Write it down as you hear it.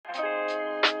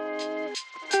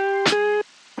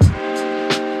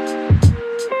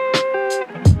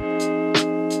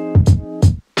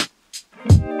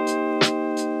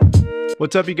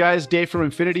What's up, you guys? Dave from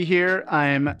Infinity here.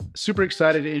 I'm super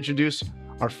excited to introduce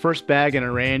our first bag in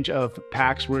a range of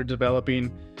packs we're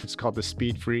developing. It's called the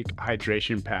SpeedFreak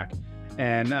Hydration Pack.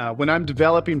 And when I'm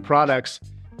developing products,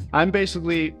 I'm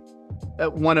basically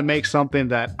want to make something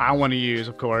that I want to use,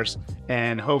 of course,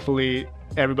 and hopefully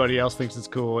everybody else thinks it's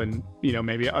cool, and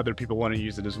maybe other people want to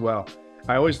use it as well.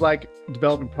 I always like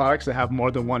developing products that have more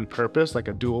than one purpose, like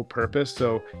a dual purpose.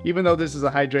 So even though this is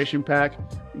a hydration pack,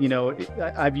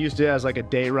 I've used it as like a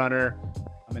day runner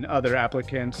and other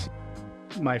applicants.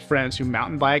 My friends who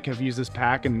mountain bike have used this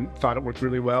pack and thought it worked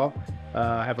really well.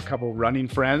 I have a couple running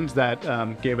friends that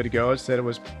gave it a go and said it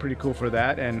was pretty cool for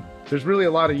that. And there's really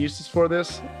a lot of uses for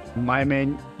this. My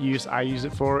main use I use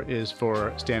it for is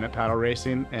for stand-up paddle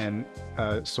racing and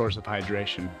a source of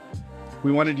hydration.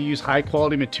 We wanted to use high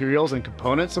quality materials and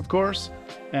components, of course.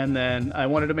 And then I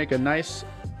wanted to make a nice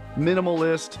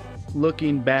minimalist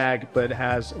looking bag, but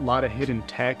has a lot of hidden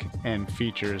tech and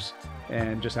features,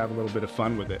 and just have a little bit of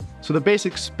fun with it. So the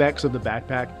basic specs of the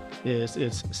backpack is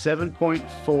it's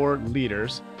 7.4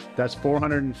 liters. That's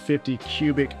 450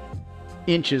 cubic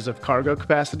inches of cargo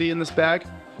capacity in this bag.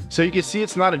 So you can see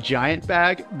it's not a giant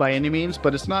bag by any means,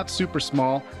 but it's not super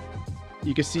small.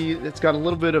 You can see it's got a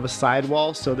little bit of a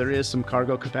sidewall, so there is some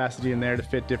cargo capacity in there to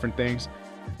fit different things.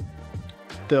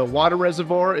 The water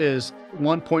reservoir is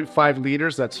 1.5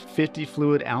 liters, that's 50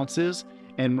 fluid ounces.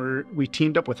 And we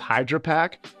teamed up with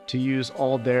HydroPack to use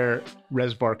all their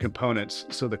reservoir components.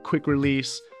 So the quick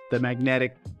release, the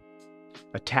magnetic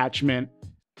attachment,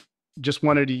 just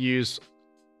wanted to use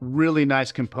really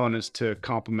nice components to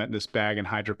complement this bag, and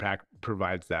HydroPack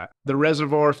provides that. The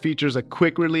reservoir features a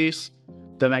quick release,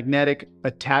 the magnetic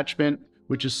attachment,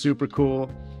 which is super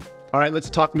cool. All right, let's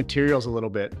talk materials a little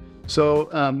bit.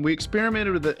 So we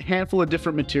experimented with a handful of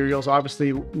different materials.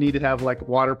 Obviously needed to have like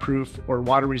waterproof or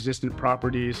water resistant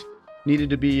properties, needed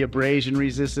to be abrasion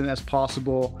resistant as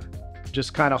possible,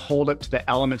 just kind of hold up to the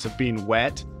elements of being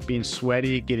wet, being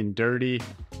sweaty, getting dirty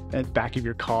at the back of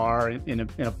your car, in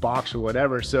a box or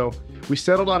whatever. So we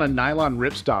settled on a nylon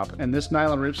ripstop, and this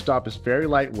nylon ripstop is very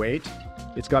lightweight.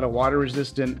 It's got a water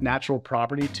resistant natural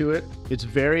property to it. It's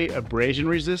very abrasion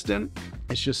resistant.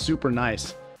 It's just super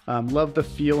nice. Love the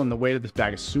feel and the weight of this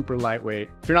bag. Is super lightweight.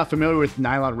 If you're not familiar with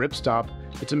nylon ripstop,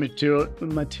 it's a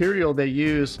material they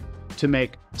use to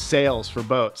make sails for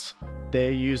boats.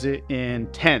 They use it in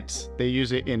tents. They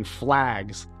use it in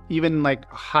flags, even like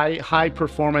high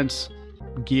performance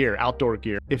gear, outdoor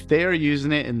gear. If they are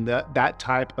using it in that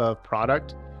type of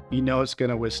product, it's going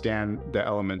to withstand the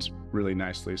elements really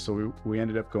nicely. So we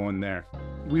ended up going there.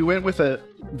 We went with a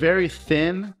very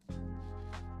thin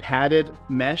padded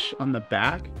mesh on the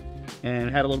back and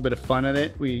had a little bit of fun in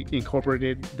it. We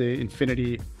incorporated the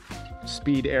Infinity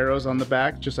speed arrows on the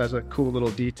back just as a cool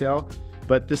little detail.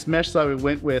 But this mesh that we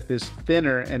went with is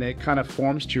thinner, and it kind of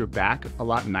forms to your back a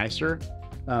lot nicer.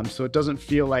 So it doesn't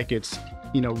feel like it's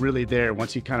really there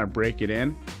once you kind of break it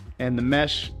in. And the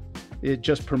mesh, it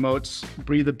just promotes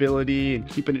breathability and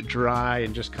keeping it dry,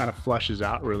 and just kind of flushes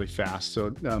out really fast. So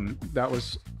that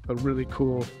was a really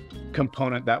cool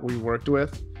component that we worked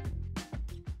with.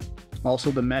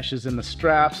 Also, the mesh is in the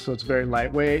straps, so it's very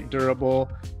lightweight, durable,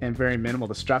 and very minimal.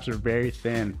 The straps are very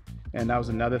thin, and that was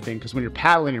another thing, because when you're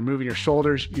paddling, you're moving your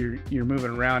shoulders, you're moving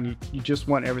around, you just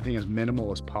want everything as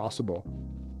minimal as possible.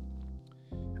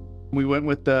 We went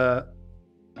with the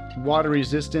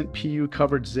water-resistant PU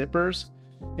covered zippers,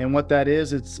 and what that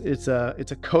is, it's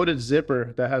a coated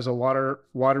zipper that has a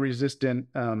water-resistant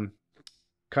kind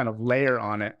of layer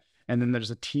on it. And then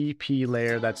there's a TP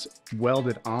layer that's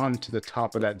welded onto the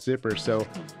top of that zipper. So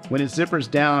when it zippers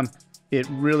down, it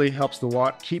really helps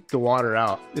keep the water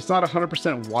out. It's not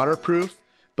 100% waterproof,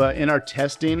 but in our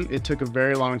testing, it took a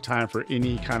very long time for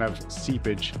any kind of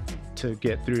seepage to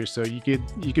get through. So you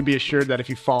could be assured that if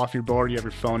you fall off your board, you have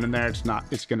your phone in there,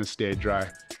 it's gonna stay dry.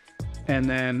 And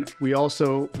then we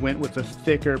also went with a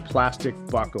thicker plastic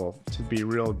buckle to be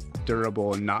real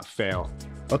durable and not fail.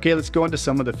 Okay, let's go into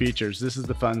some of the features. This is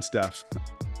the fun stuff.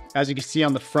 As you can see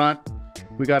on the front,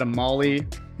 we got a MOLLE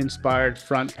inspired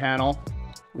front panel,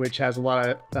 which has a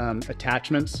lot of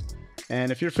attachments.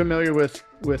 And if you're familiar with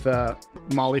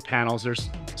MOLLE panels, there's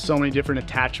so many different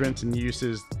attachments and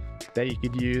uses that you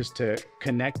could use to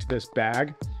connect this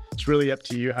bag. It's really up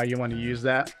to you how you want to use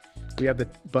that. We have the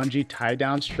bungee tie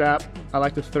down strap. I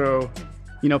like to throw,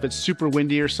 if it's super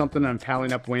windy or something, I'm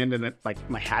paddling upwind and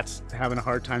my hat's having a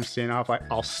hard time staying off,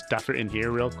 I'll stuff it in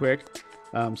here real quick.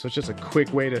 So it's just a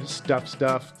quick way to stuff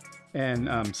stuff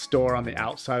and store on the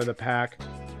outside of the pack.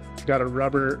 Got a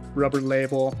rubber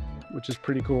label, which is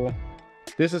pretty cool.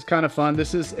 This is kind of fun.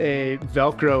 This is a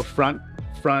Velcro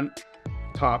front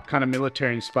top, kind of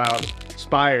military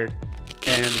expired,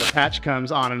 and the patch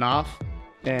comes on and off.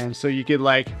 And so you could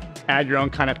like add your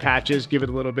own kind of patches, give it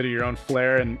a little bit of your own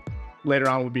flair, and later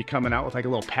on we'll be coming out with like a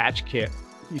little patch kit.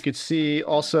 You could see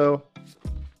also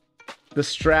the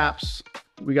straps.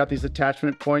 We got these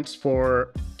attachment points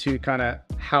to kind of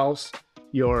house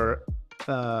your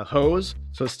hose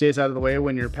so it stays out of the way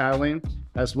when you're paddling.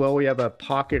 As well, we have a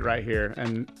pocket right here,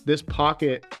 and this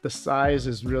pocket, the size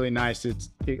is really nice. It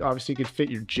obviously could fit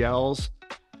your gels.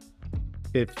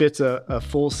 It fits a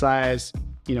full size,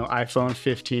 iPhone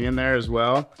 15 in there as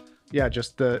well. Yeah,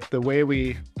 just the way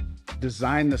we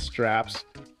design the straps,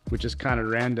 which is kind of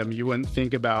random. You wouldn't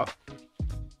think about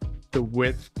the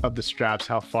width of the straps,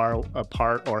 how far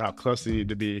apart or how close they need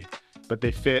to be, but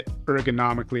they fit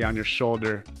ergonomically on your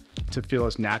shoulder to feel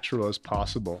as natural as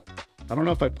possible. I don't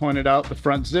know if I pointed out the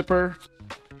front zipper.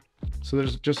 So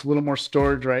there's just a little more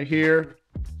storage right here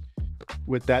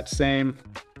with that same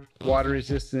water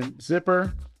resistant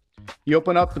zipper. You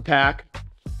open up the pack,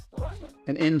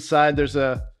 and inside there's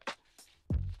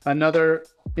another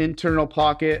internal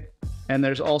pocket, and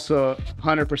there's also a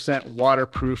 100%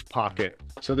 waterproof pocket.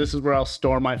 So this is where I'll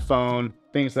store my phone,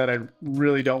 things that I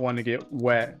really don't want to get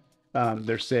wet.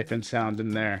 They're safe and sound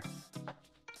in there.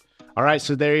 All right,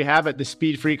 so there you have it, the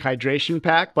SpeedFreak Hydration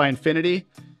Pack by Infinity.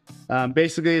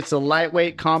 Basically, it's a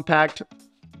lightweight, compact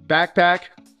backpack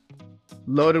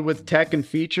loaded with tech and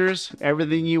features,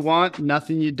 everything you want,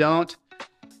 nothing you don't,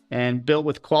 and built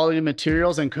with quality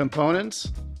materials and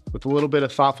components with a little bit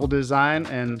of thoughtful design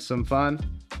and some fun,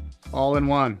 all in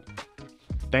one.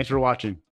 Thanks for watching.